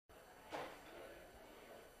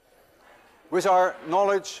With our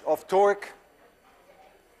knowledge of torque,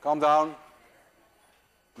 calm down.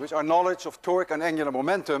 With our knowledge of torque and angular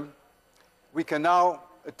momentum, we can now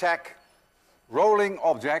attack rolling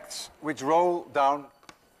objects which roll down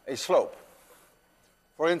a slope.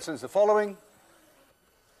 For instance, the following.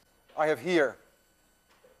 I have here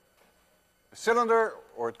a cylinder,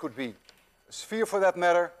 or it could be a sphere for that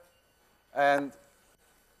matter, and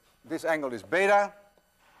this angle is beta.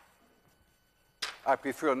 I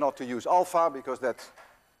prefer not to use alpha because that's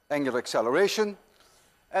angular acceleration.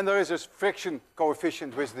 And there is a friction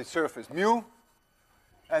coefficient with the surface mu.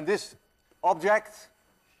 And this object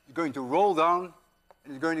is going to roll down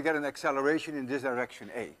and is going to get an acceleration in this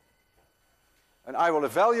direction, A. And I will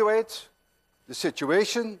evaluate the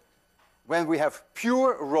situation when we have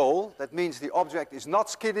pure roll. That means the object is not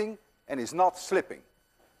skidding and is not slipping.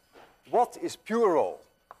 What is pure roll?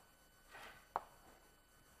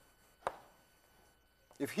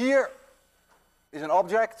 If here is an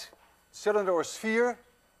object, cylinder or sphere,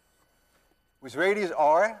 with radius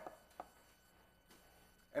r,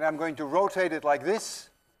 and I'm going to rotate it like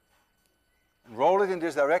this, and roll it in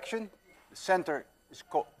this direction. The center is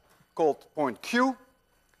called point Q.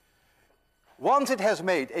 Once it has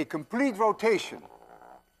made a complete rotation,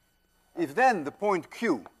 if then the point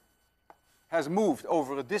Q has moved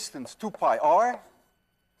over a distance 2 pi r,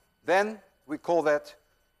 then we call that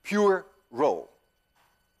pure roll.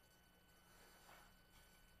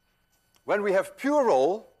 When we have pure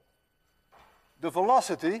roll, the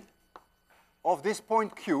velocity of this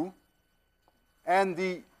point Q and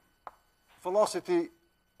the velocity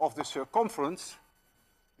of the circumference,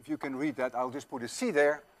 if you can read that, I'll just put a C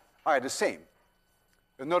there, are the same.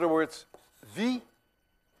 In other words,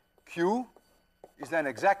 VQ is then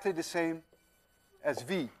exactly the same as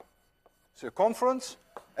V circumference,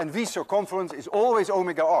 and V circumference is always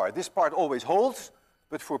omega r. This part always holds,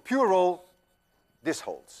 but for pure roll, this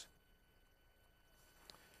holds.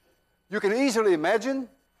 You can easily imagine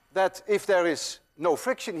that if there is no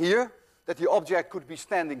friction here, that the object could be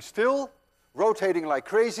standing still, rotating like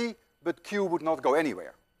crazy, but Q would not go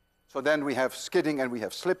anywhere. So then we have skidding and we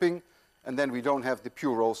have slipping, and then we don't have the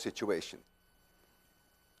pure roll situation.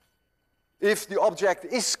 If the object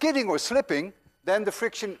is skidding or slipping, then the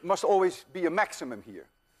friction must always be a maximum here.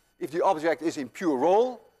 If the object is in pure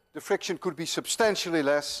roll, the friction could be substantially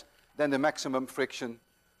less than the maximum friction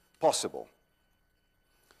possible.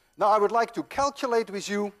 Now I would like to calculate with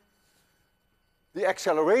you the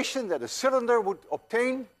acceleration that a cylinder would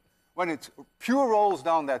obtain when it pure rolls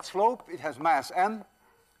down that slope. It has mass m,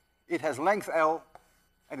 it has length L,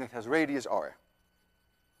 and it has radius r.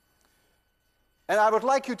 And I would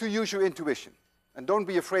like you to use your intuition, and don't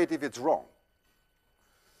be afraid if it's wrong.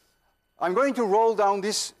 I'm going to roll down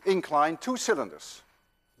this incline 2 cylinders.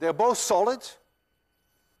 They're both solid,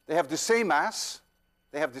 they have the same mass,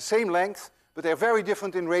 they have the same length, but they're very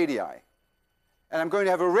different in radii. And I'm going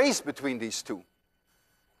to have a race between these two.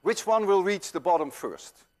 Which one will reach the bottom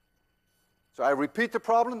first? So I repeat the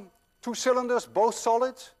problem. 2 cylinders, both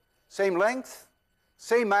solid, same length,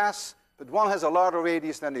 same mass, but one has a larger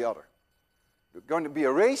radius than the other. There's going to be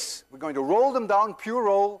a race. We're going to roll them down, pure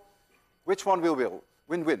roll. Which one will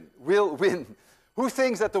win? Will win. Who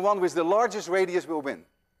thinks that the one with the largest radius will win?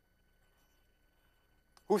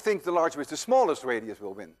 Who thinks the large with the smallest radius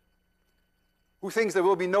will win? Who thinks there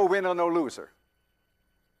will be no winner, no loser?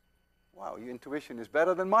 Wow, your intuition is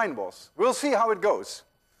better than mine was. We'll see how it goes.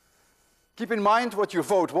 Keep in mind what your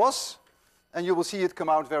vote was, and you will see it come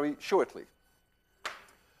out very shortly.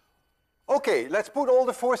 Okay, let's put all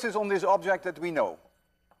the forces on this object that we know.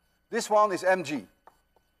 This one is mg.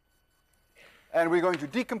 And we're going to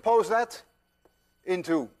decompose that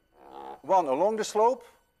into one along the slope,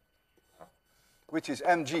 which is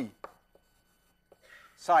mg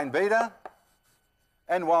sine beta,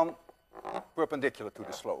 and one perpendicular to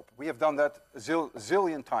the slope. We have done that a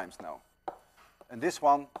zillion times now. And this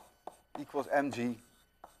one equals mg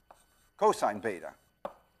cosine beta.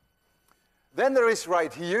 Then there is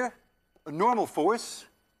right here a normal force,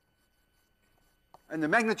 and the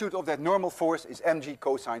magnitude of that normal force is mg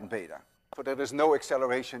cosine beta. So there is no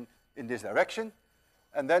acceleration in this direction.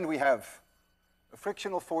 And then we have a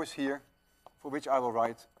frictional force here, for which I will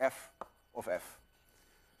write f of f.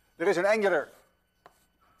 There is an angular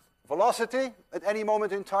velocity at any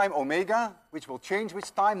moment in time, omega, which will change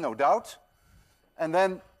with time, no doubt. And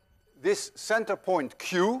then this center point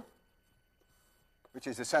Q, which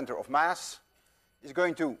is the center of mass, is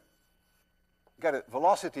going to get a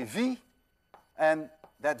velocity v, and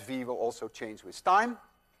that v will also change with time.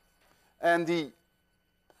 And the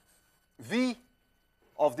v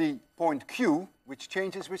of the point Q, which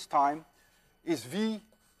changes with time, is v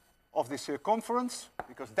of the circumference,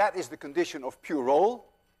 because that is the condition of pure roll.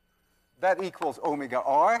 That equals omega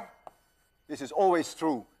r. This is always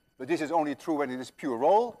true, but this is only true when it is pure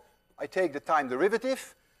roll. I take the time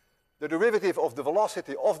derivative. The derivative of the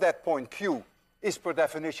velocity of that point q is per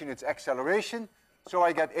definition its acceleration. So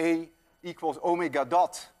I get A equals omega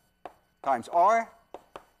dot times r,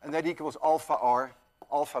 and that equals alpha r,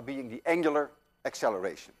 alpha being the angular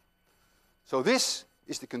acceleration. So this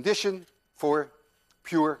is the condition for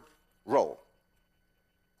pure roll.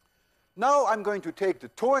 Now I'm going to take the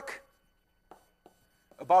torque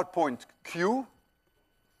about point Q.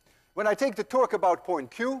 When I take the torque about point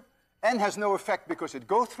Q, N has no effect because it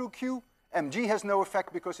goes through Q, mg has no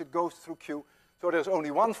effect because it goes through Q, so there's only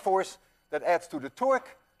one force that adds to the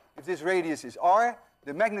torque. If this radius is r,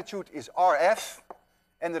 the magnitude is rf,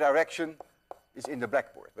 and the direction is in the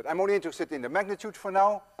blackboard. But I'm only interested in the magnitude for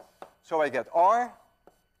now, so I get r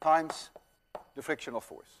times the frictional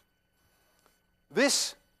force.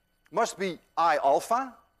 This must be I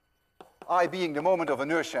alpha, I being the moment of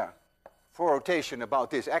inertia for rotation about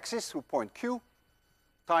this axis through point Q,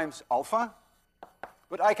 times alpha.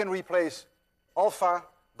 But I can replace alpha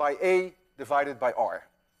by A divided by R.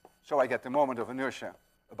 So I get the moment of inertia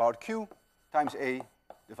about Q times A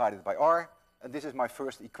divided by R. And this is my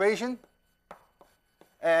first equation.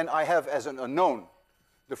 And I have as an unknown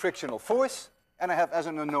the frictional force, and I have as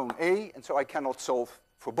an unknown A, and so I cannot solve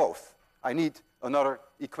for both. I need another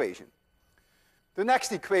equation. The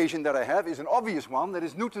next equation that I have is an obvious one, that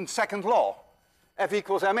is Newton's second law, F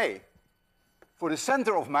equals ma. For the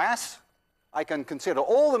center of mass, I can consider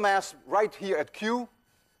all the mass right here at Q.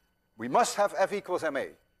 We must have F equals ma.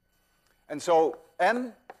 And so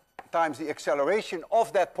m times the acceleration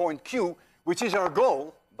of that point Q, which is our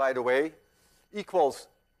goal, by the way, equals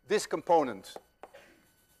this component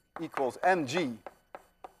equals mg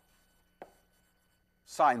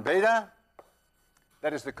sine beta.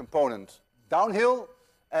 That is the component downhill,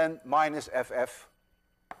 and minus ff,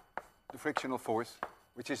 the frictional force,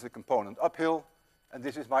 which is the component uphill. And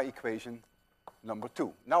this is my equation number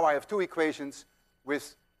 2. Now I have two equations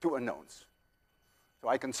with two unknowns. So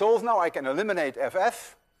I can solve now. I can eliminate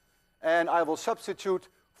ff, and I will substitute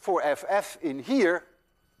for ff in here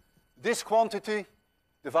this quantity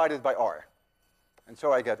divided by r. And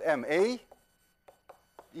so I get ma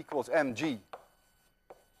equals mg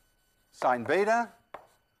sine beta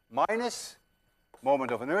minus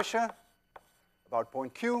moment of inertia about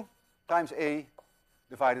point Q times A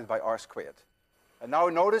divided by r squared. And now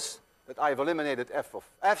notice that I've eliminated f of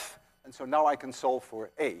f, and so now I can solve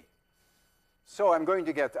for A. So I'm going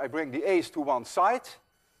to get, I bring the a's to one side,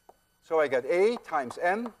 so I get A times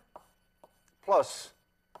m plus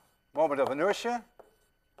moment of inertia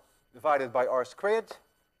divided by r squared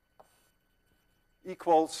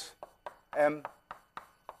equals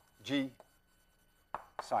mg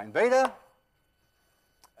sine beta.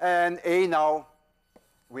 And A now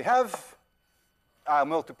we have, I'll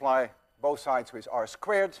multiply both sides with r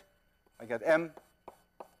squared. I get m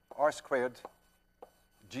r squared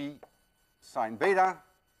g sine beta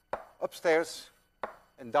upstairs,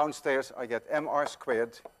 and downstairs I get mr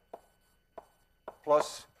squared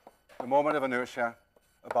plus the moment of inertia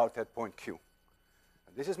about that point Q.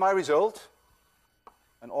 And this is my result,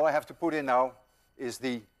 and all I have to put in now is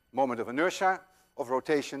the moment of inertia of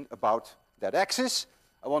rotation about that axis.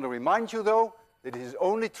 I want to remind you, though, that it is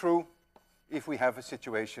only true if we have a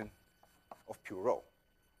situation of pure roll.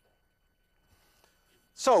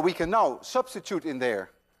 So we can now substitute in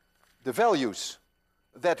there the values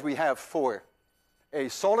that we have for a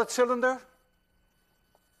solid cylinder.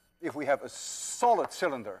 If we have a solid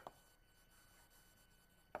cylinder,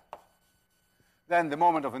 then the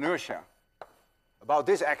moment of inertia about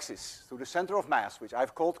this axis through the center of mass, which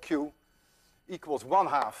I've called Q, equals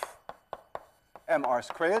 1/2 mr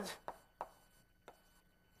squared.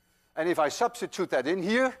 And if I substitute that in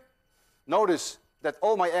here, notice that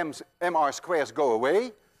all my mr squares go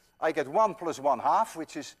away. I get 1 plus 1/2,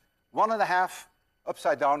 which is 1.5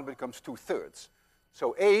 upside down, it becomes 2/3.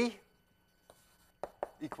 So A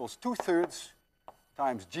equals 2/3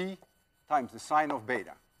 times g times the sine of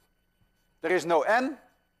beta. There is no m,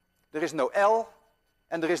 there is no L,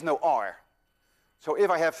 and there is no R. So if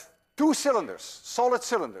I have two cylinders, solid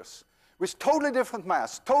cylinders, with totally different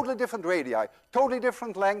mass, totally different radii, totally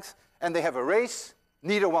different length, and they have a race,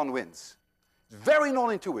 neither one wins. It's very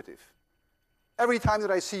non-intuitive. Every time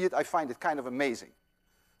that I see it, I find it kind of amazing.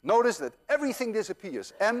 Notice that everything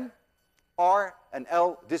disappears. M, R, and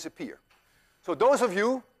L disappear. So those of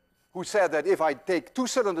you who said that if I take two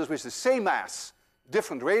cylinders with the same mass,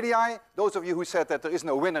 different radii, those of you who said that there is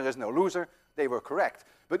no winner, there is no loser, they were correct.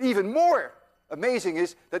 But even more amazing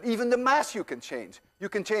is that even the mass you can change. You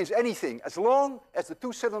can change anything as long as the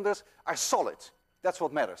two cylinders are solid. That's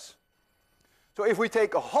what matters. So if we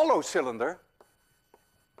take a hollow cylinder,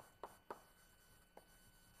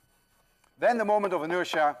 then the moment of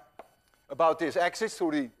inertia about this axis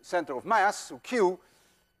through the center of mass, through Q,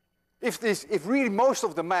 if really most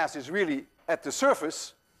of the mass is really at the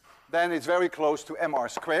surface, then it's very close to mr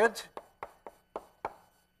squared.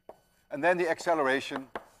 And then the acceleration,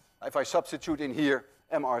 if I substitute in here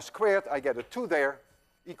mr squared, I get a 2 there,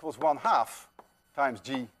 equals 1/2 times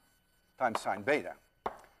g times sine beta.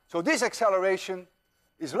 So this acceleration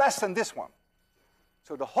is less than this one.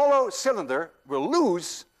 So the hollow cylinder will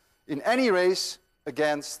lose in any race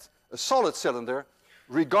against a solid cylinder,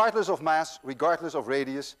 regardless of mass, regardless of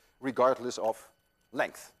radius, regardless of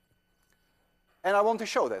length. And I want to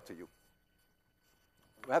show that to you.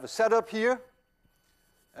 We have a setup here,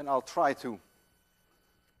 and I'll try to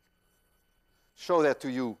show that to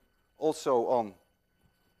you also on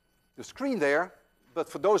the screen there. But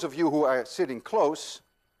for those of you who are sitting close,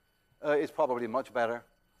 it's probably much better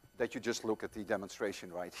that you just look at the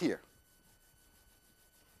demonstration right here.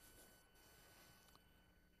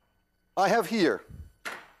 I have here,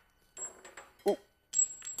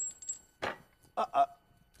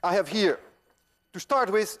 to start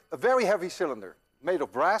with, a very heavy cylinder made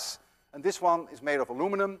of brass, and this one is made of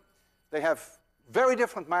aluminum. They have very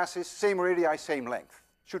different masses, same radii, same length.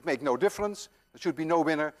 Should make no difference. There should be no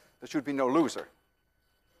winner. There should be no loser.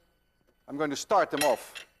 I'm going to start them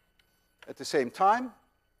off at the same time.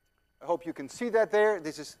 I hope you can see that there.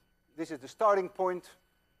 This is the starting point.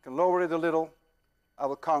 You can lower it a little. I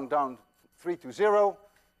will count down 3 to 0,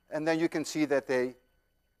 and then you can see that they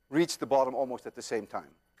reach the bottom almost at the same time.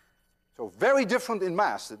 So very different in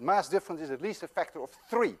mass. The mass difference is at least a factor of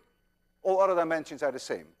 3. All other dimensions are the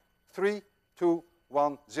same. 3, 2,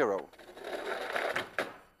 1, 0.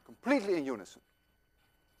 Completely in unison.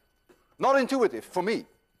 Not intuitive for me.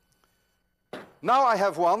 Now I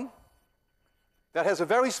have one that has a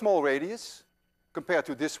very small radius compared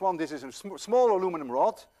to this one. This is a small aluminum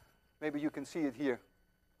rod. Maybe you can see it here.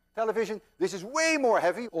 Television. This is way more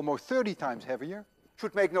heavy, almost 30 times heavier.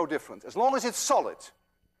 Should make no difference. As long as it's solid,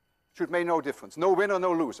 should make no difference. No winner,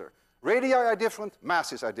 no loser. Radii are different,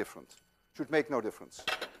 masses are different. Should make no difference.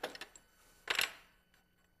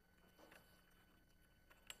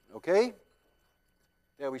 Okay?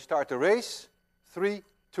 There we start the race. 3,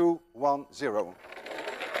 2, 1, 0.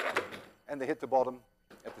 And they hit the bottom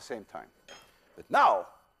at the same time. But now,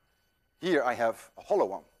 here I have a hollow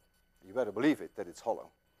one. You better believe it, that it's hollow.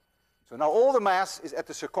 So now all the mass is at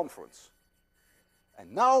the circumference.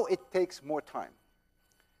 And now it takes more time.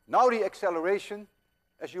 Now the acceleration,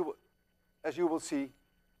 as you will see,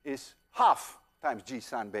 is half times g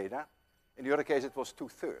sine beta. In the other case, it was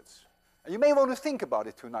 2/3. And you may want to think about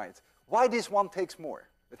it tonight. Why this one takes more?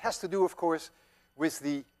 It has to do, of course, with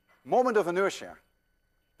the moment of inertia.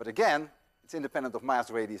 But again, it's independent of mass,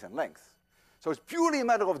 radius, and length. So it's purely a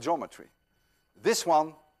matter of geometry. This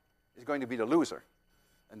one is going to be the loser.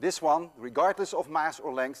 And this one, regardless of mass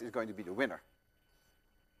or length, is going to be the winner.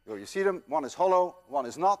 So you see them, one is hollow, one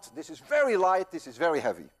is not. This is very light, this is very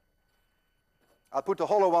heavy. I'll put the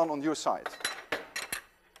hollow one on your side.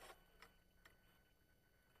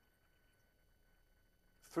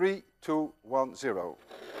 Three, 2, 1, 0.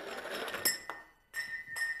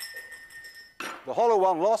 The hollow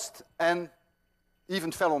one lost and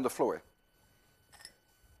even fell on the floor.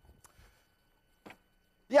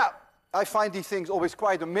 Yeah, I find these things always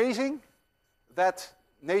quite amazing that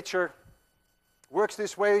nature works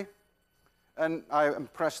this way, and I'm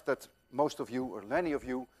impressed that most of you, or many of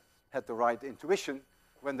you, had the right intuition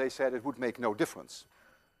when they said it would make no difference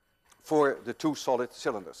for the two solid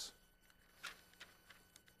cylinders.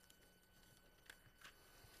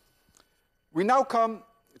 We now come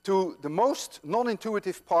to the most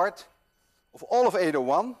non-intuitive part of all of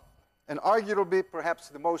 801, and arguably perhaps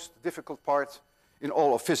the most difficult part in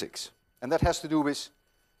all of physics. And that has to do with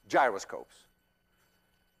gyroscopes.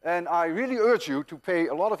 And I really urge you to pay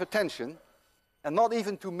a lot of attention and not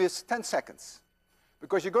even to miss 10 seconds.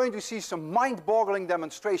 Because you're going to see some mind-boggling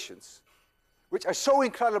demonstrations which are so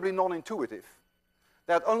incredibly non-intuitive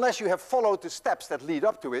that unless you have followed the steps that lead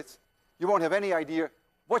up to it, you won't have any idea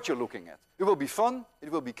what you're looking at. It will be fun,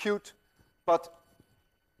 it will be cute, but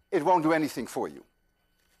it won't do anything for you.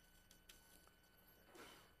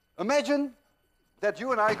 Imagine that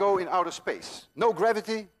you and I go in outer space. No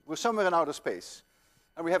gravity, we're somewhere in outer space.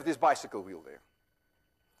 And we have this bicycle wheel there.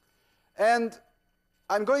 And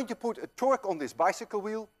I'm going to put a torque on this bicycle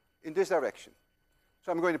wheel in this direction.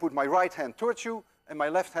 So I'm going to put my right hand towards you and my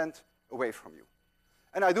left hand away from you.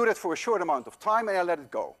 and I do that for a short amount of time, and I let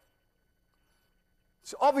it go.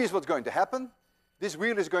 It's obvious what's going to happen. This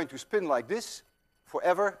wheel is going to spin like this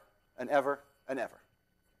forever and ever and ever.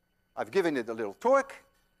 I've given it a little torque.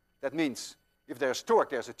 That means if there's torque,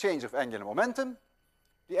 there's a change of angular momentum.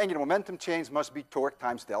 The angular momentum change must be torque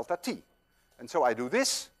times delta t. And so I do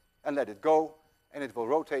this and let it go, and it will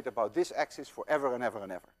rotate about this axis forever and ever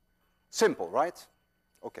and ever. Simple, right?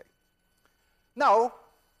 Okay. Now,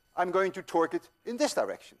 I'm going to torque it in this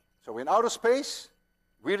direction. So in outer space,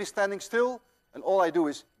 really standing still, and all I do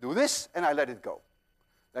is do this, and I let it go.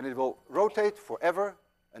 Then it will rotate forever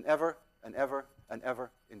and ever and ever and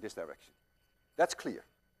ever in this direction. That's clear.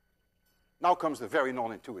 Now comes the very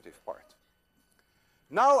non-intuitive part.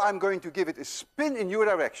 Now I'm going to give it a spin in your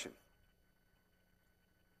direction.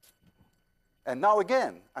 And now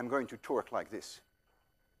again, I'm going to torque like this.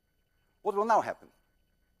 What will now happen?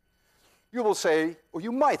 You will say, or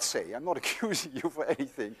you might say, I'm not accusing you for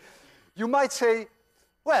anything, you might say,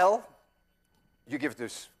 well, you give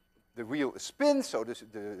the wheel a spin, so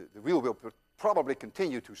the wheel will probably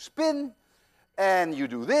continue to spin, and you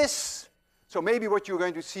do this. So maybe what you're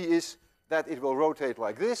going to see is that it will rotate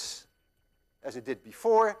like this, as it did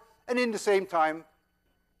before, and in the same time,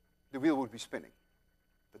 the wheel would be spinning.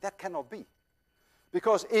 But that cannot be.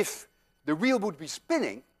 Because if the wheel would be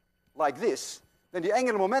spinning like this, then the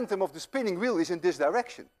angular momentum of the spinning wheel is in this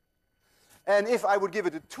direction. And if I would give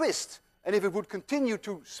it a twist, and if it would continue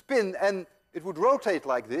to spin and it would rotate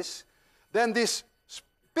like this, then this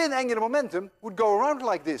spin angular momentum would go around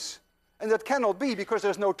like this. And that cannot be because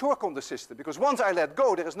there's no torque on the system. Because once I let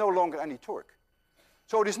go, there is no longer any torque.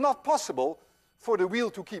 So it is not possible for the wheel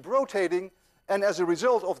to keep rotating, and as a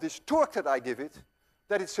result of this torque that I give it,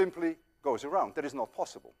 that it simply goes around. That is not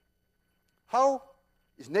possible. How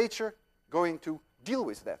is nature going to deal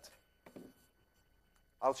with that?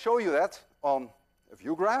 I'll show you that on a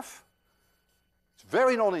view graph. It's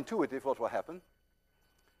very non-intuitive what will happen.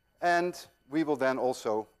 And we will then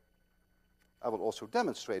also, I will also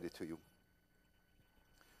demonstrate it to you.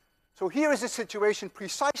 So here is the situation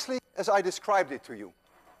precisely as I described it to you.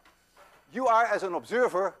 You are, as an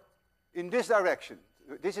observer, in this direction.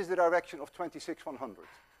 This is the direction of 26,100.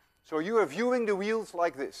 So you are viewing the wheels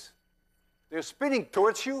like this. They're spinning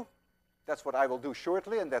towards you. That's what I will do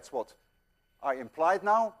shortly, and that's what I implied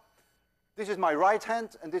now. This is my right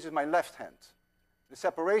hand, and this is my left hand. The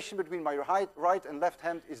separation between my right and left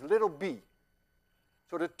hand is little b.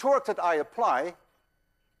 So the torque that I apply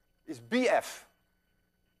is Bf.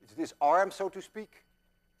 It's this arm, so to speak,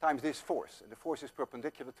 times this force, and the force is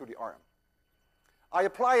perpendicular to the arm. I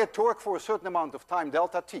apply a torque for a certain amount of time,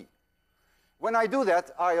 delta t. When I do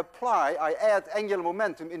that, I add angular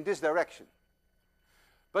momentum in this direction.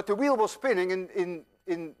 But the wheel was spinning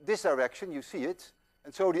in this direction, you see it,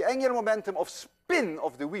 and so the angular momentum of spin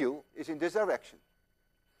of the wheel is in this direction.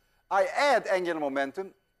 I add angular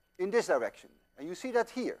momentum in this direction, and you see that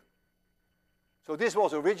here. So this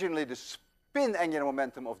was originally the spin angular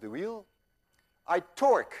momentum of the wheel. I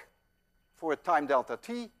torque for a time delta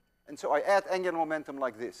t, and so I add angular momentum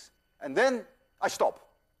like this. And then I stop.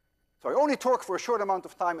 So I only torque for a short amount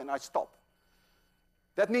of time and I stop.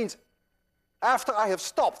 That means after I have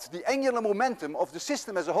stopped, the angular momentum of the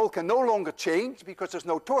system as a whole can no longer change because there's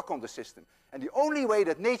no torque on the system. And the only way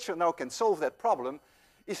that nature now can solve that problem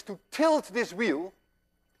is to tilt this wheel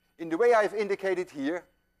in the way I've indicated here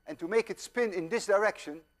and to make it spin in this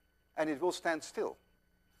direction, and it will stand still.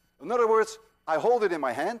 In other words, I hold it in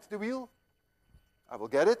my hand, the wheel. I will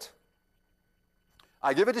get it.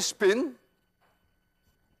 I give it a spin.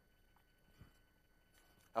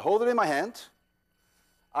 I hold it in my hand.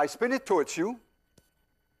 I spin it towards you.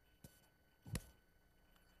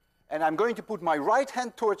 And I'm going to put my right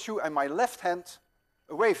hand towards you and my left hand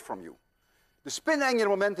away from you. The spin angular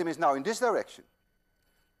momentum is now in this direction.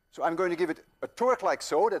 So I'm going to give it a torque like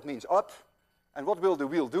so, that means up. And what will the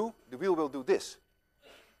wheel do? The wheel will do this.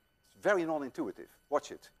 It's very non-intuitive.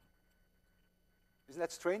 Watch it. Isn't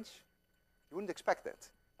that strange? You wouldn't expect that.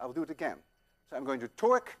 I will do it again. So I'm going to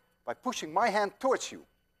torque by pushing my hand towards you.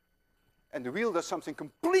 And the wheel does something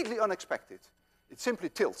completely unexpected. It simply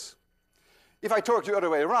tilts. If I torque the other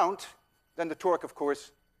way around, then the torque, of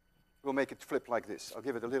course, will make it flip like this. I'll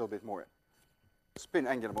give it a little bit more spin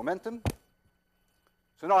angular momentum.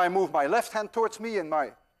 So now I move my left hand towards me and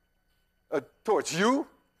towards you,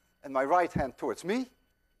 and my right hand towards me,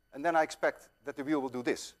 and then I expect that the wheel will do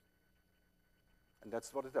this. And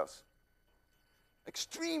that's what it does.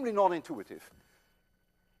 Extremely non-intuitive.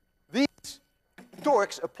 These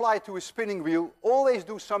torques applied to a spinning wheel always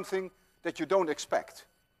do something that you don't expect.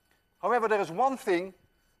 However, there is one thing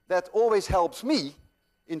that always helps me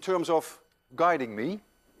in terms of guiding me,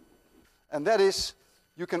 and that is,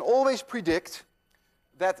 you can always predict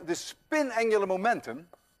that the spin angular momentum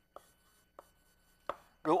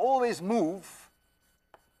will always move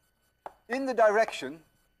in the direction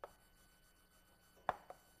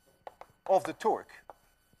of the torque,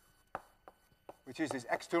 which is this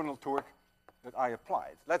external torque that I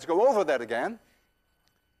applied. Let's go over that again.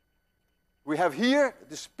 We have here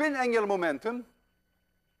the spin angular momentum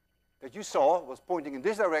that you saw was pointing in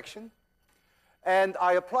this direction, and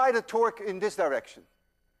I applied a torque in this direction.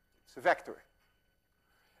 It's a vector.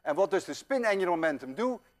 And what does the spin angular momentum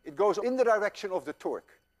do? It goes in the direction of the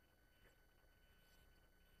torque.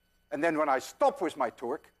 And then when I stop with my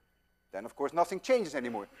torque, then of course nothing changes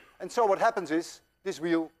anymore. And so what happens is this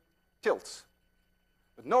wheel tilts.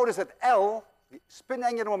 But notice that L, the spin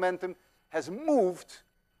angular momentum, has moved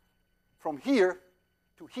from here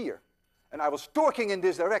to here. And I was torquing in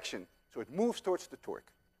this direction, so it moves towards the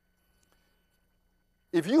torque.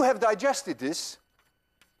 If you have digested this,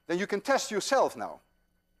 then you can test yourself now.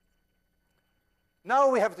 Now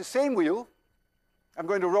we have the same wheel. I'm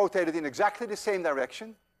going to rotate it in exactly the same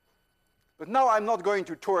direction. But now I'm not going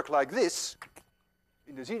to torque like this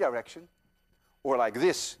in the z direction, or like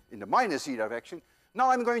this in the minus z direction.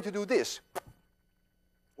 Now I'm going to do this,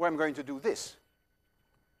 or I'm going to do this.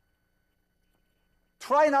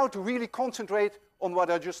 Try now to really concentrate on what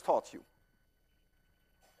I just taught you.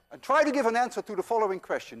 And try to give an answer to the following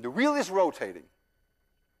question. The wheel is rotating.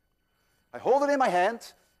 I hold it in my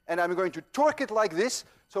hand, and I'm going to torque it like this,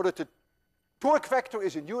 so that the torque vector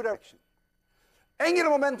is in your direction. Angular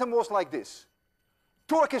momentum was like this.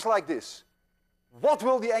 Torque is like this. What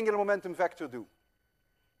will the angular momentum vector do?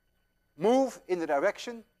 Move in the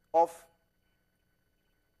direction of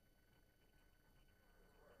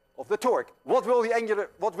the torque. What will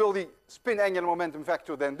the spin angular momentum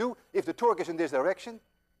vector then do? If the torque is in this direction,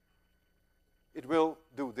 it will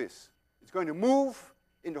do this. It's going to move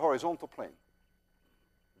in the horizontal plane.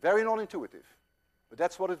 Very non-intuitive, but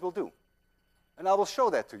that's what it will do. And I will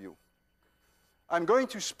show that to you. I'm going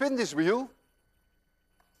to spin this wheel.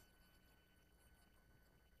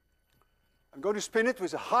 I'm going to spin it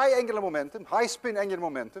with a high angular momentum, high spin angular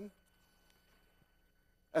momentum.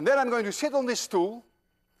 And then I'm going to sit on this stool,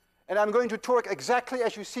 and I'm going to torque exactly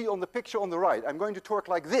as you see on the picture on the right. I'm going to torque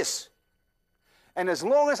like this. And as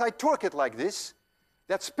long as I torque it like this,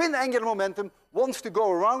 that spin angular momentum wants to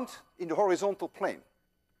go around in the horizontal plane.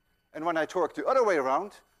 And when I torque the other way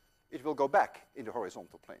around, it will go back in the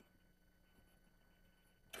horizontal plane.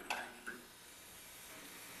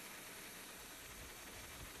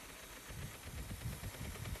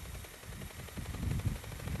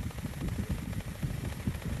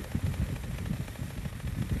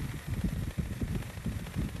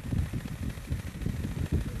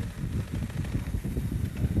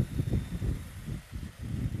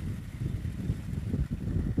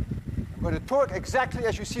 I'm going to torque exactly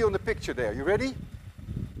as you see on the picture there. You ready?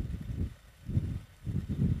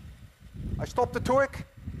 I stop the torque,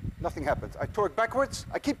 nothing happens. I torque backwards,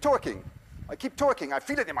 I keep torquing. I keep torquing, I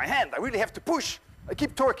feel it in my hand, I really have to push. I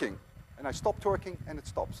keep torquing, and I stop torquing, and it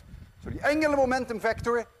stops. So the angular momentum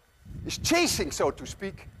vector is chasing, so to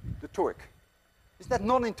speak, the torque. Isn't that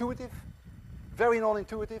non-intuitive? Very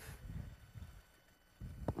non-intuitive.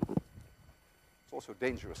 It's also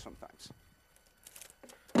dangerous sometimes.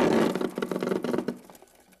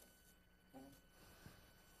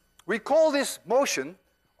 We call this motion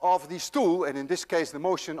of the stool, and in this case the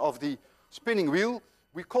motion of the spinning wheel,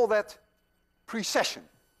 we call that precession.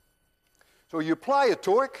 So you apply a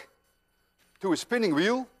torque to a spinning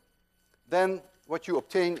wheel, then what you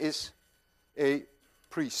obtain is a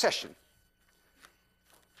precession.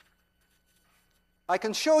 I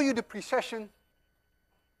can show you the precession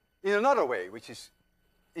in another way, which is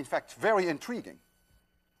in fact very intriguing.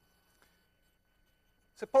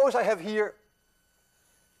 Suppose I have here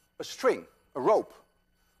a string, a rope,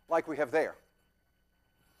 like we have there.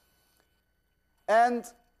 And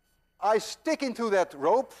I stick into that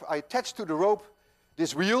rope, I attach to the rope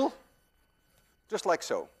this wheel, just like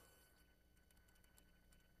so.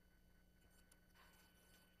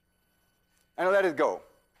 And I let it go.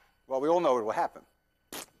 Well, we all know it will happen.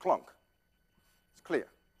 Clunk. It's clear.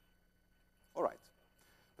 All right.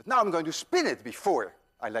 But now I'm going to spin it before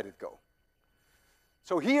I let it go.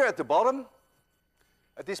 So here at the bottom,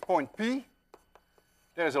 at this point P,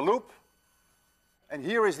 there's a loop, and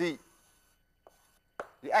here is the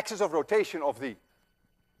axis of rotation of the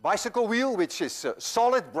bicycle wheel, which is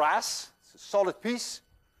solid brass, it's a solid piece,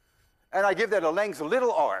 and I give that a length, a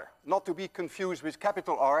little r, not to be confused with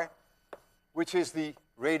capital R, which is the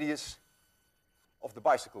radius of the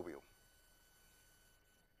bicycle wheel.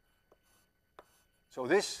 So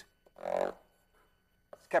this is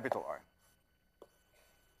capital R.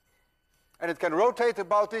 And it can rotate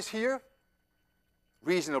about this here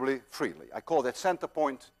reasonably freely. I call that center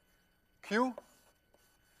point Q.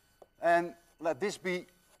 And let this be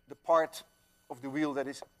the part of the wheel that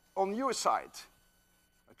is on your side.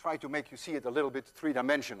 I try to make you see it a little bit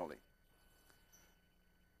three-dimensionally.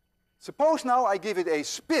 Suppose now I give it a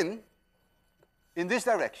spin in this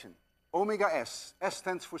direction, omega s. S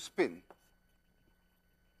stands for spin.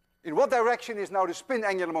 In what direction is now the spin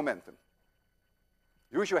angular momentum?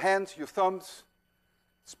 Use your hands, your thumbs.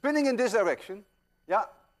 Spinning in this direction, yeah.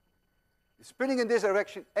 Spinning in this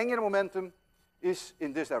direction, angular momentum is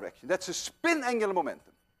in this direction. That's a spin angular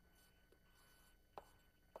momentum.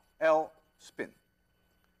 L spin.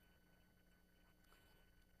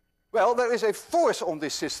 Well, there is a force on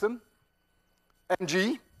this system,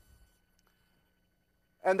 mg,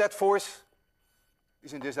 and that force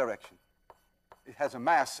is in this direction. It has a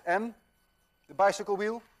mass m, the bicycle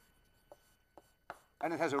wheel,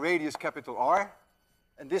 and it has a radius capital R,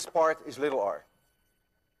 and this part is little r.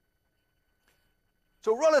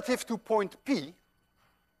 So relative to point P,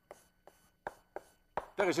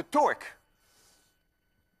 there is a torque.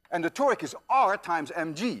 And the torque is R times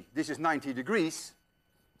mg. This is 90 degrees.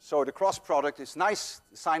 So the cross product is nice.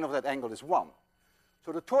 The sine of that angle is 1.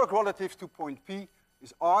 So the torque relative to point P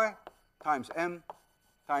is R times m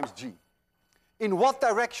times g. In what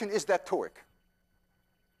direction is that torque?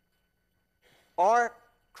 R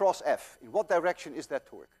cross F. In what direction is that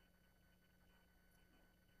torque?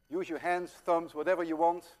 Use your hands, thumbs, whatever you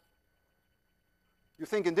want. You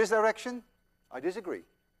think in this direction? I disagree.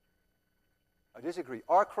 I disagree.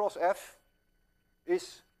 R cross F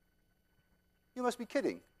is, you must be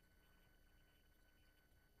kidding,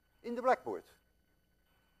 in the blackboard.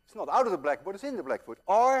 It's not out of the blackboard, it's in the blackboard.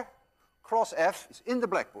 R cross F is in the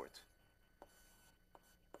blackboard.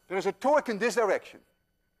 There is a torque in this direction.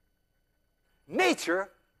 Nature,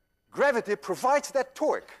 gravity, provides that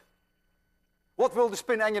torque. What will the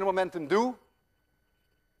spin angular momentum do?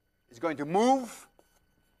 It's going to move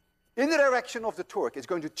in the direction of the torque. It's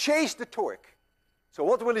going to chase the torque. So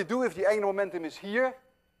what will it do if the angular momentum is here?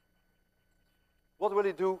 What will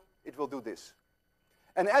it do? It will do this.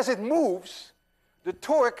 And as it moves, the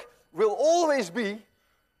torque will always be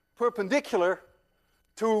perpendicular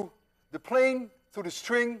to the plane, to the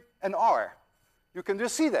string, and R. You can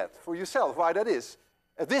just see that for yourself, why that is.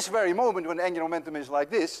 At this very moment, when the angular momentum is like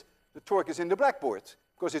this, the torque is in the blackboard,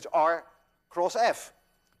 because it's R cross F.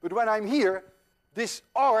 But when I'm here, this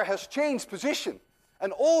R has changed position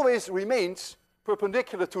and always remains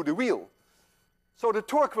perpendicular to the wheel. So the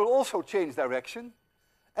torque will also change direction.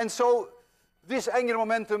 And so this angular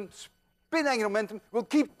momentum, spin angular momentum, will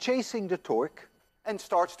keep chasing the torque and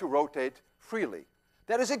starts to rotate freely.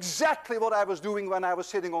 That is exactly what I was doing when I was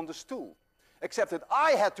sitting on the stool, except that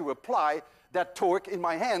I had to apply that torque in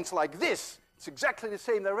my hands like this. It's exactly the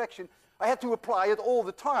same direction. I had to apply it all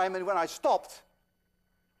the time, and when I stopped,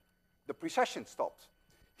 the precession stopped.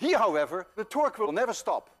 Here, however, the torque will never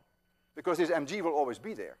stop, because this mg will always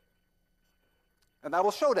be there. And I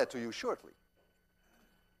will show that to you shortly.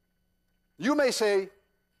 You may say,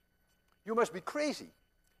 you must be crazy,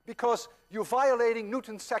 because you're violating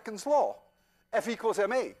Newton's second law, F equals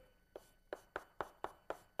ma.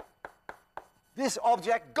 This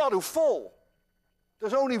object got to fall.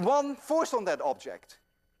 There's only one force on that object.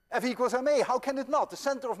 F equals ma. How can it not? The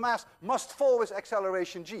center of mass must fall with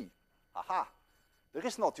acceleration g. Aha. There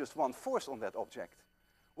is not just one force on that object.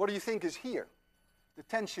 What do you think is here? The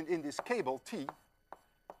tension in this cable, T,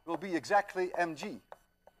 will be exactly mg.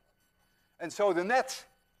 And so the net,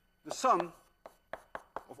 the sum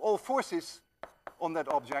of all forces on that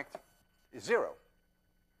object is 0.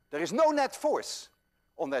 There is no net force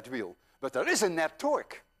on that wheel, but there is a net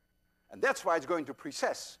torque. And that's why it's going to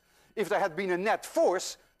precess. If there had been a net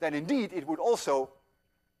force, then indeed it would also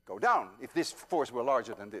go down if this force were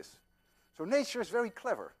larger than this. So nature is very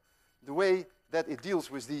clever, the way that it deals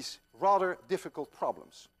with these rather difficult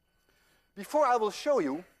problems. Before I will show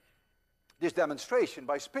you this demonstration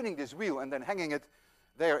by spinning this wheel and then hanging it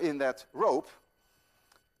there in that rope,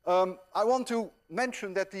 I want to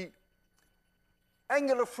mention that the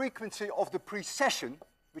angular frequency of the precession,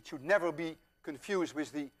 which should never be confused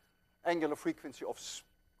with the angular frequency of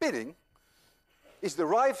spinning, is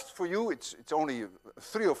derived for you, it's only a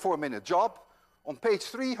 3 or 4 minute job, on page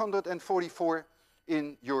 344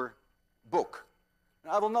 in your book.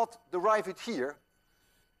 Now, I will not derive it here,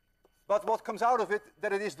 but what comes out of it,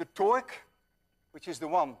 that it is the torque, which is the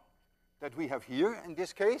one that we have here in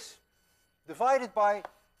this case, divided by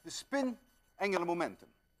the spin angular momentum.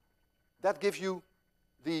 That gives you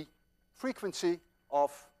the frequency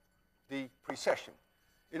of the precession.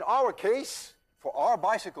 In our case, for our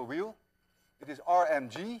bicycle wheel, it is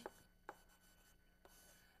Rmg,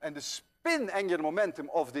 and the spin angular momentum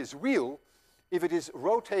of this wheel, if it is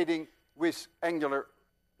rotating with angular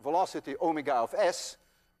velocity omega of s,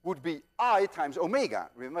 would be I times omega.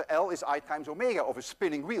 Remember, L is I times omega of a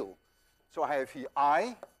spinning wheel. So I have here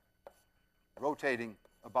I rotating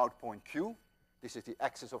about point Q. This is the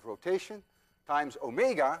axis of rotation, times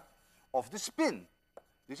omega of the spin.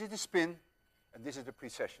 This is the spin, and this is the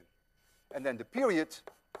precession. And then the period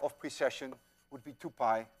of precession would be 2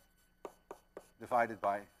 pi divided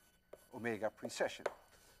by omega precession.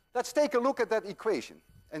 Let's take a look at that equation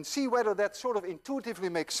and see whether that sort of intuitively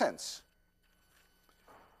makes sense.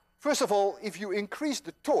 First of all, if you increase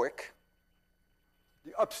the torque,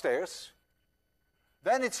 the upstairs,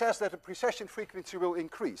 then it says that the precession frequency will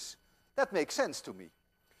increase. That makes sense to me,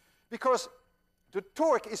 because the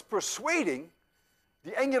torque is persuading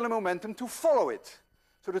the angular momentum to follow it.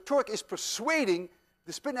 So the torque is persuading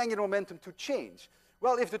the spin angular momentum to change.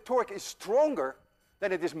 Well, if the torque is stronger,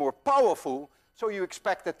 then it is more powerful, so you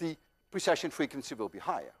expect that the precession frequency will be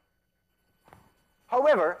higher.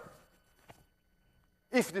 However,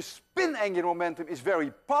 if the spin angular momentum is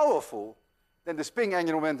very powerful, then the spin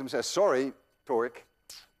angular momentum says, sorry, torque,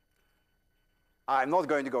 I'm not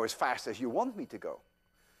going to go as fast as you want me to go.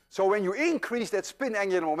 So when you increase that spin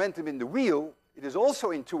angular momentum in the wheel, it is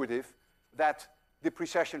also intuitive that the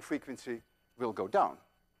precession frequency will go down.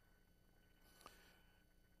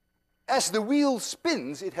 As the wheel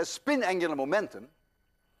spins, it has spin angular momentum,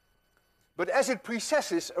 but as it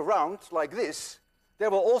precesses around like this, there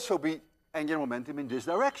will also be angular momentum in this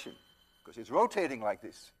direction, because it's rotating like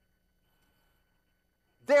this.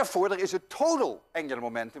 Therefore, there is a total angular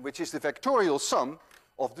momentum, which is the vectorial sum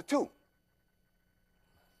of the two.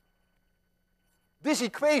 This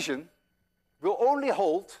equation will only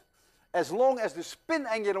hold as long as the spin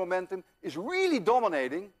angular momentum is really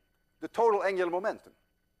dominating the total angular momentum.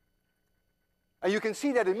 And you can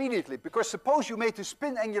see that immediately, because suppose you made the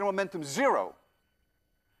spin angular momentum 0,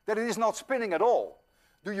 that it is not spinning at all.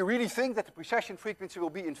 Do you really think that the precession frequency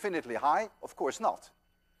will be infinitely high? Of course not.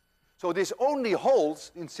 So this only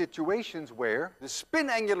holds in situations where the spin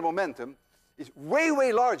angular momentum is way,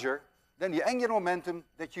 way larger than the angular momentum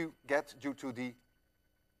that you get due to the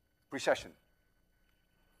precession.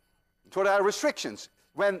 So there are restrictions.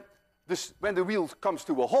 When the wheel comes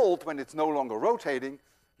to a halt, when it's no longer rotating,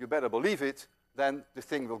 you better believe it, then the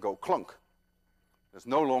thing will go clunk. There's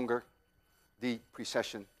no longer the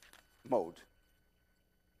precession mode.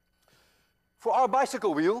 For our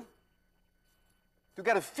bicycle wheel, to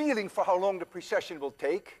get a feeling for how long the precession will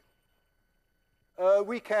take,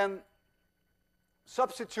 we can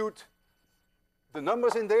substitute the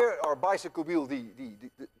numbers in there. Our bicycle wheel, the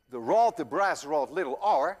rod, the brass rod, little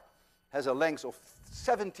r, has a length of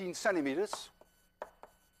 17 centimeters.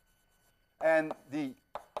 And the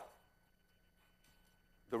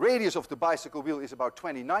radius of the bicycle wheel is about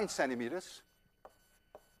 29 centimeters.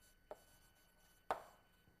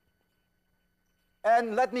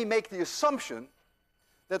 And let me make the assumption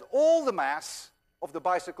that all the mass of the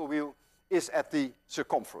bicycle wheel is at the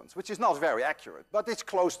circumference, which is not very accurate, but it's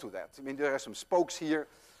close to that. I mean, there are some spokes here,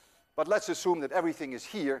 but let's assume that everything is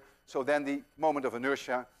here, so then the moment of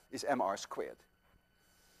inertia is mr squared.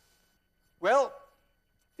 Well,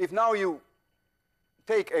 if now you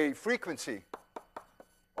take a frequency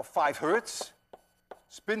of 5 hertz,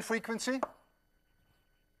 spin frequency,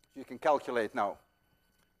 you can calculate now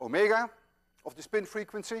omega of the spin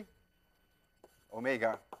frequency.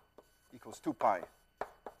 Omega equals 2 pi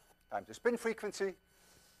times the spin frequency.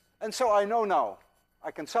 And so I know now,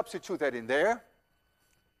 I can substitute that in there.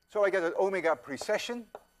 So I get that omega precession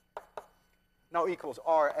now equals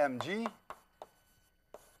Rmg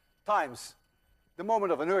times the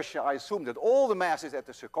moment of inertia. I assume that all the mass is at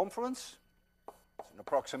the circumference. It's an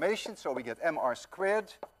approximation, so we get mr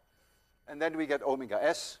squared, and then we get omega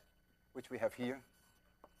s, which we have here.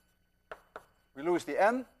 We lose the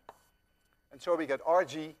m, and so we get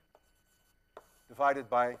Rg divided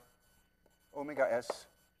by omega s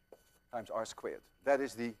times r squared. That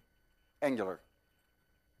is the angular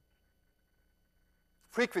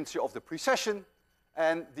frequency of the precession,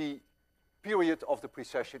 and the period of the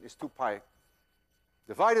precession is 2 pi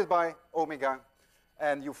divided by omega,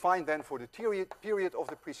 and you find then for the period of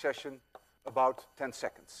the precession about 10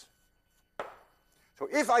 seconds. So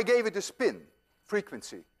if I gave it a spin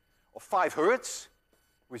frequency of 5 hertz,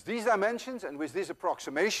 with these dimensions and with this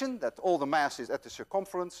approximation that all the mass is at the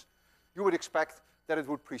circumference, you would expect that it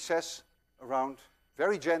would precess around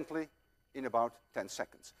very gently in about 10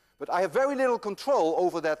 seconds. But I have very little control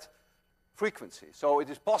over that frequency. So it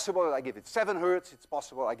is possible that I give it 7 hertz, it's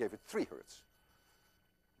possible I gave it 3 hertz.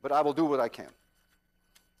 But I will do what I can.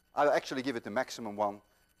 I'll actually give it the maximum one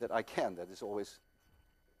that I can. That is always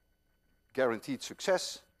guaranteed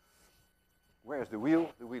success. Where's the wheel?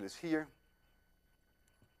 The wheel is here.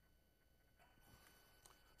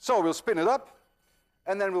 So we'll spin it up,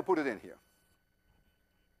 and then we'll put it in here.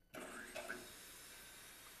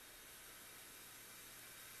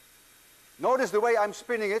 Notice the way I'm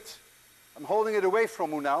spinning it. I'm holding it away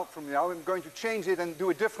from you now. I'm going to change it and do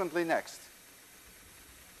it differently next.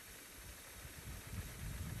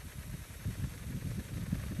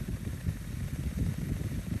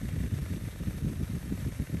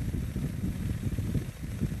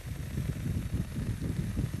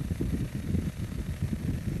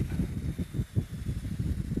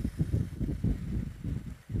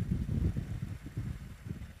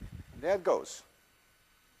 There it goes.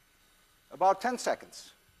 About 10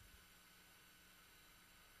 seconds.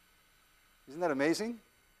 Isn't that amazing?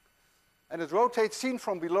 And it rotates seen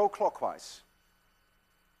from below clockwise.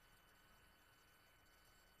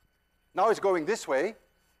 Now it's going this way,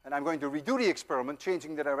 and I'm going to redo the experiment,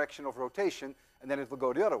 changing the direction of rotation, and then it will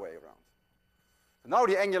go the other way around. And now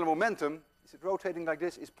the angular momentum, is it rotating like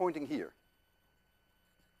this, is pointing here.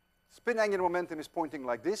 Spin angular momentum is pointing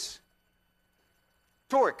like this.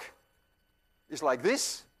 Torque is like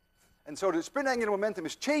this. And so the spin angular momentum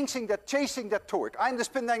is chasing that torque. I'm the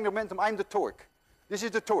spin angular momentum, I'm the torque. This is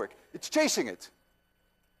the torque. It's chasing it.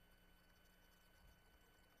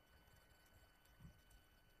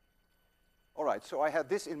 All right, so I had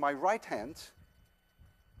this in my right hand.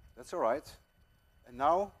 That's all right. And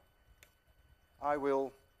now I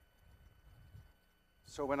will,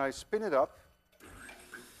 so when I spin it up,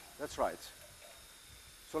 that's right.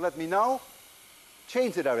 So let me now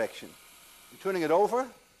change the direction. I'm turning it over,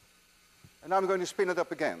 and now I'm going to spin it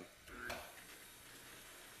up again.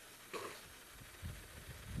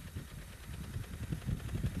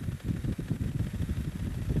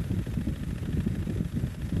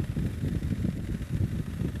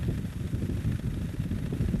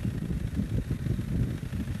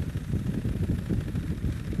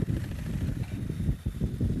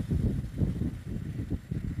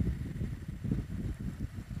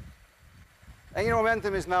 Angular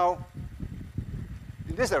momentum is now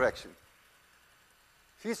in this direction.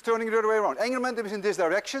 See, it's turning the other way around. Angular momentum is in this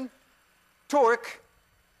direction. Torque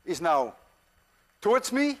is now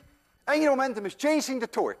towards me. Angular momentum is chasing the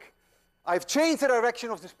torque. I've changed the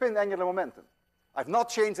direction of the spin angular momentum. I've not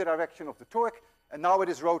changed the direction of the torque, and now it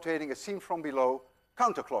is rotating as seen from below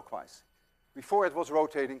counterclockwise. Before it was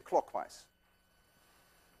rotating clockwise.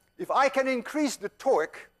 If I can increase the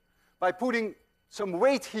torque by putting some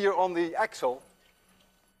weight here on the axle,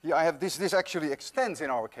 here I have this actually extends in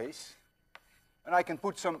our case, and I can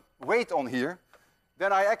put some weight on here,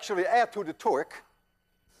 then I actually add to the torque,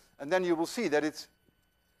 and then you will see that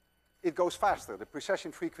it goes faster. The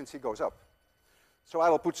precession frequency goes up. So I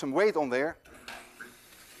will put some weight on there.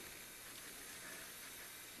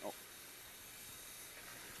 Oh.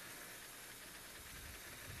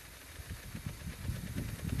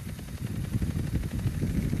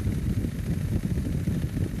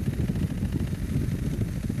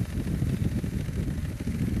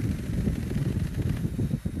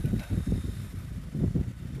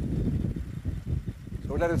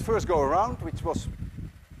 So let it first go around, which was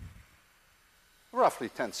roughly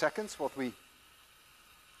 10 seconds, what we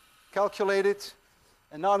calculated.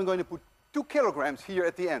 And now I'm going to put 2 kilograms here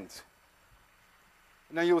at the end.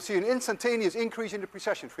 And then you will see an instantaneous increase in the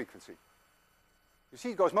precession frequency. You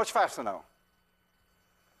see it goes much faster now.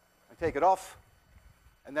 I take it off,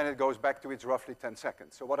 and then it goes back to its roughly 10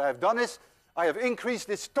 seconds. So what I have done is I have increased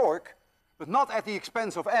this torque, but not at the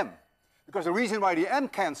expense of m. Because the reason why the m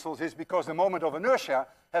cancels is because the moment of inertia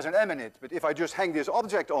has an m in it. But if I just hang this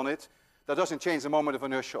object on it, that doesn't change the moment of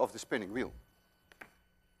inertia of the spinning wheel.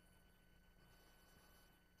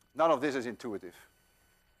 None of this is intuitive.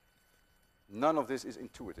 None of this is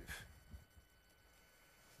intuitive.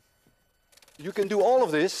 You can do all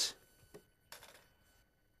of this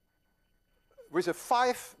with a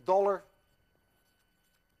 $5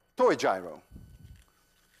 toy gyro.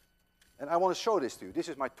 And I want to show this to you. This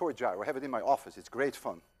is my toy gyro. I have it in my office. It's great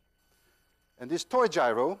fun. And this toy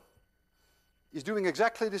gyro is doing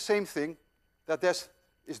exactly the same thing that this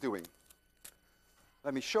is doing.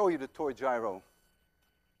 Let me show you the toy gyro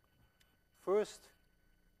first.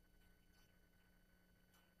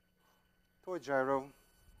 Toy gyro.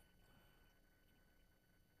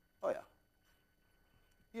 Oh yeah.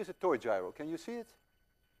 Here's a toy gyro. Can you see it?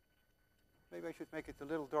 Maybe I should make it a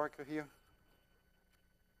little darker here.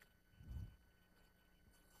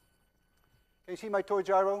 Can you see my toy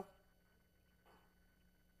gyro?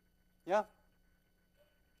 Yeah?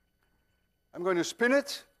 I'm going to spin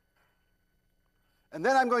it, and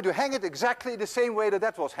then I'm going to hang it exactly the same way that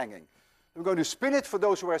that was hanging. I'm going to spin it for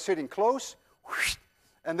those who are sitting close,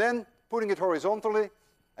 and then putting it horizontally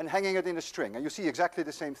and hanging it in a string. And you see exactly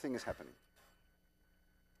the same thing is happening.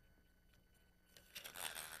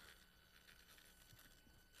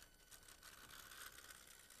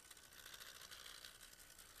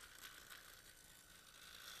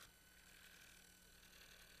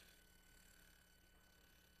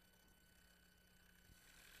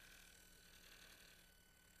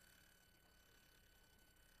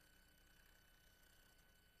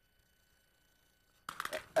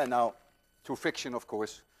 And now, through friction, of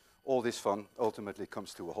course, all this fun ultimately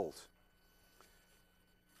comes to a halt.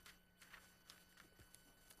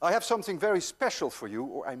 I have something very special for you,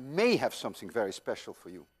 or I may have something very special for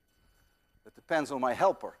you. That depends on my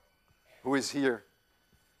helper, who is here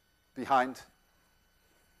behind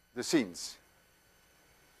the scenes.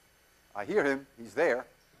 I hear him, he's there.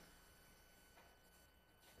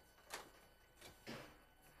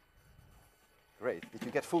 Great. Did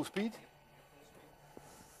you get full speed?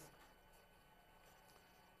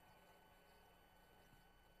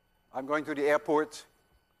 I'm going to the airport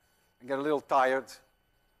and get a little tired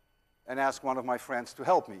and ask one of my friends to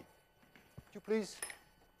help me. Would you please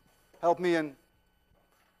help me and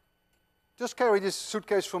just carry this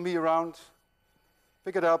suitcase for me around,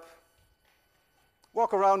 pick it up,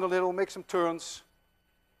 walk around a little, make some turns.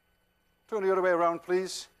 Turn the other way around,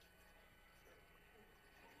 please.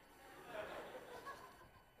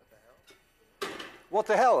 What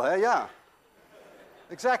the hell, eh? Yeah.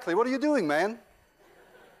 Exactly. What are you doing, man?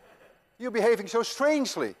 You're behaving so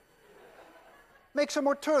strangely. Make some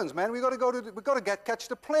more turns, man. We gotta catch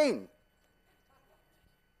the plane.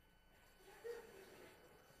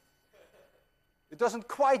 It doesn't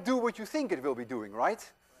quite do what you think it will be doing, right?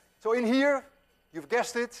 So in here, you've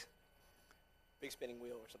guessed it. Big spinning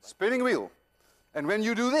wheel or something. Spinning wheel. And when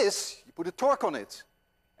you do this, you put a torque on it.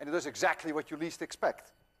 And it does exactly what you least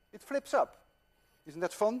expect. It flips up. Isn't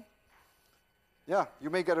that fun? Yeah, you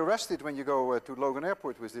may get arrested when you go to Logan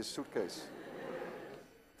Airport with this suitcase.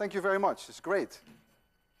 Thank you very much. It's great.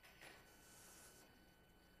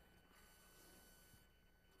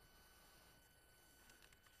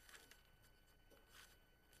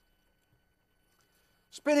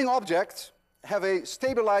 Spinning objects have a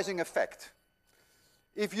stabilizing effect.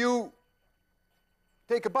 If you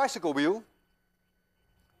take a bicycle wheel,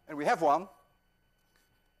 and we have one,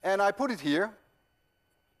 and I put it here,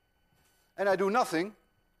 and I do nothing,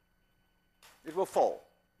 it will fall.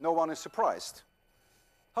 No one is surprised.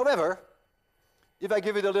 However, if I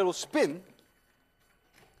give it a little spin,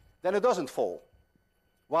 then it doesn't fall.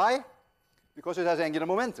 Why? Because it has angular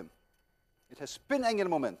momentum. It has spin angular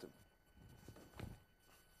momentum.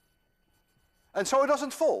 And so it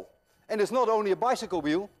doesn't fall. And it's not only a bicycle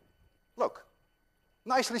wheel. Look,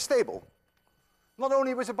 nicely stable. Not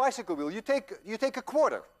only with a bicycle wheel, you take a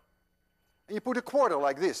quarter, and you put a quarter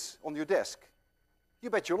like this on your desk. You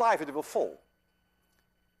bet your life it will fall.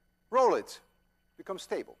 Roll it, becomes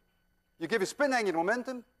stable. You give it spin angular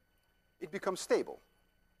momentum, it becomes stable.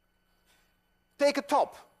 Take a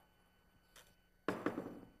top.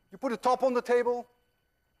 You put a top on the table,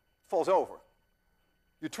 it falls over.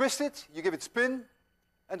 You twist it, you give it spin,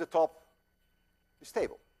 and the top is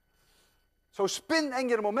stable. So spin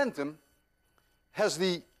angular momentum has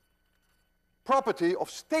the property of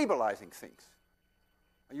stabilizing things.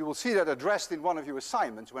 And you will see that addressed in one of your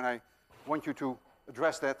assignments when I want you to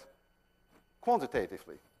address that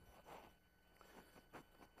quantitatively.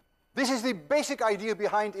 This is the basic idea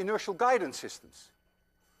behind inertial guidance systems.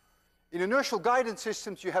 In inertial guidance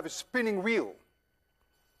systems, you have a spinning wheel.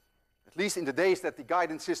 At least in the days that the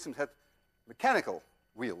guidance systems had mechanical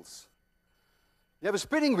wheels. You have a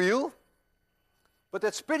spinning wheel, but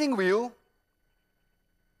that spinning wheel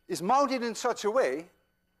is mounted in such a way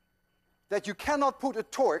that you cannot put a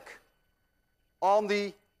torque on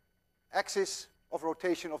the axis of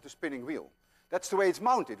rotation of the spinning wheel. That's the way it's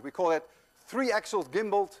mounted. We call it three-axle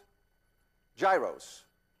gimbaled gyros.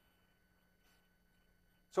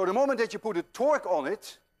 So the moment that you put a torque on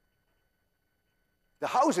it, the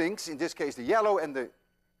housings, in this case the yellow and the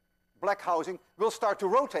black housing, will start to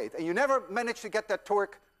rotate. And you never manage to get that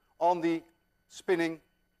torque on the spinning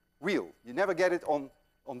wheel. You never get it on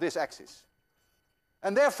this axis.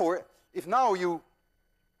 And therefore, if now you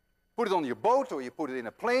put it on your boat or you put it in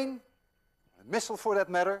a plane, a missile for that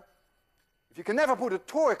matter, if you can never put a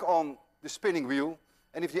torque on the spinning wheel,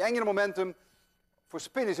 and if the angular momentum for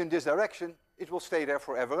spin is in this direction, it will stay there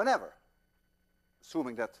forever and ever,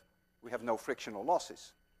 assuming that We have no frictional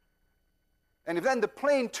losses. And if then the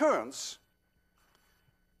plane turns,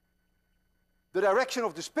 the direction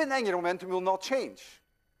of the spin angular momentum will not change.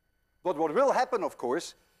 But what will happen, of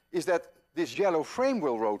course, is that this yellow frame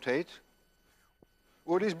will rotate,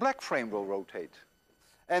 or this black frame will rotate.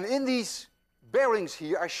 And in these bearings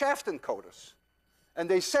here are shaft encoders. And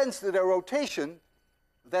they sense the rotation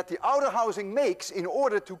that the outer housing makes in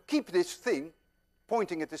order to keep this thing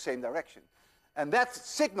pointing in the same direction. And that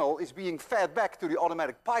signal is being fed back to the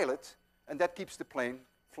automatic pilot, and that keeps the plane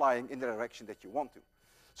flying in the direction that you want to.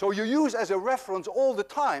 So you use as a reference all the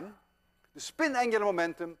time the spin angular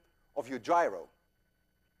momentum of your gyro,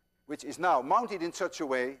 which is now mounted in such a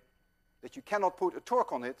way that you cannot put a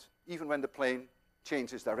torque on it even when the plane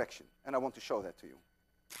changes direction. And I want to show that to you.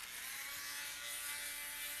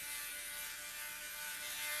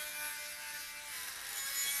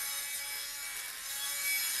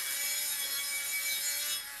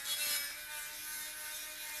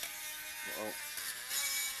 Uh-oh.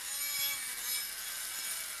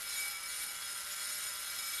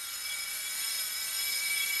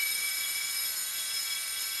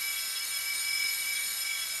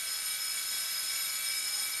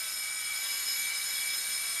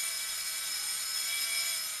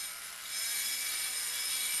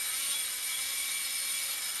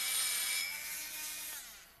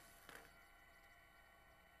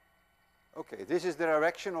 Okay, this is the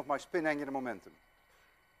direction of my spin angular momentum.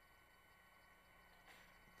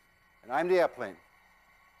 And I'm the airplane.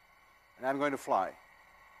 And I'm going to fly.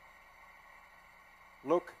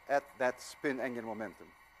 Look at that spin angular momentum.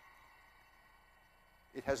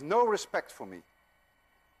 It has no respect for me.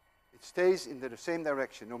 It stays in the same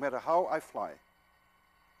direction no matter how I fly.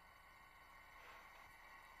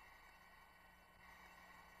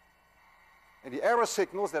 And the error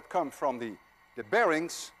signals that come from the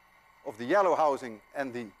bearings of the yellow housing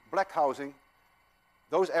and the black housing,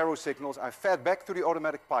 those arrow signals are fed back to the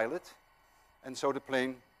automatic pilot, and so the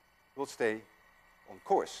plane will stay on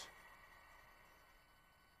course.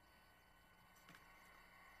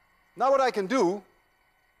 Now what I can do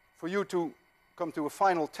for you to come to a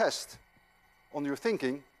final test on your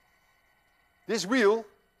thinking, this wheel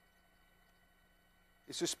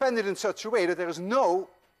is suspended in such a way that there is no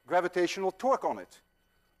gravitational torque on it,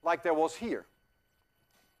 like there was here.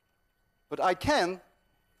 But I can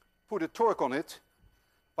put a torque on it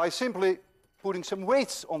by simply putting some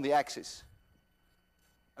weights on the axis.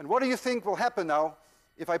 And what do you think will happen now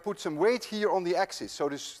if I put some weight here on the axis? So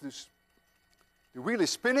the wheel is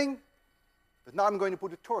spinning, but now I'm going to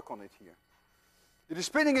put a torque on it here. It is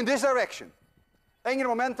spinning in this direction. Angular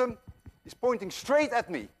momentum is pointing straight at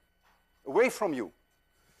me, away from you.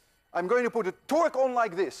 I'm going to put a torque on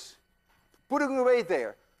like this, putting a weight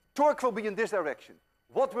there. Torque will be in this direction.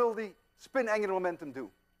 What will the spin angular momentum do?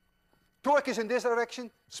 Torque is in this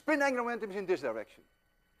direction, spin angular momentum is in this direction.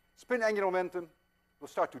 Spin angular momentum will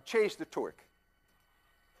start to chase the torque.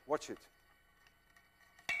 Watch it.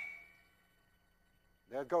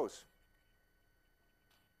 There it goes.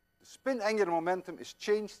 The spin angular momentum is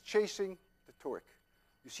chasing the torque.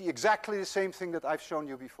 You see exactly the same thing that I've shown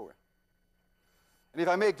you before. And if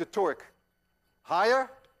I make the torque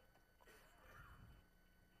higher,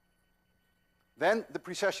 then the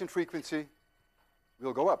precession frequency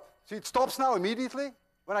will go up. See, it stops now immediately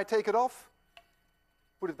when I take it off.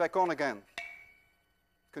 Put it back on again.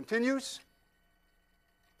 Continues.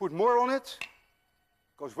 Put more on it.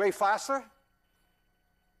 Goes way faster.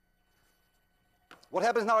 What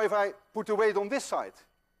happens now if I put the weight on this side?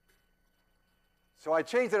 So I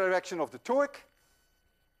change the direction of the torque.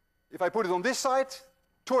 If I put it on this side,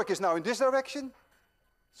 torque is now in this direction.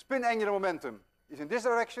 Spin angular momentum is in this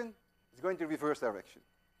direction. It's going to reverse direction.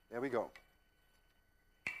 There we go.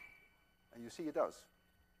 And you see it does.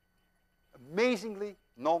 Amazingly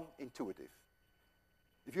non-intuitive.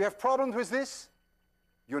 If you have problems with this,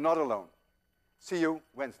 you're not alone. See you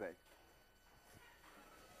Wednesday.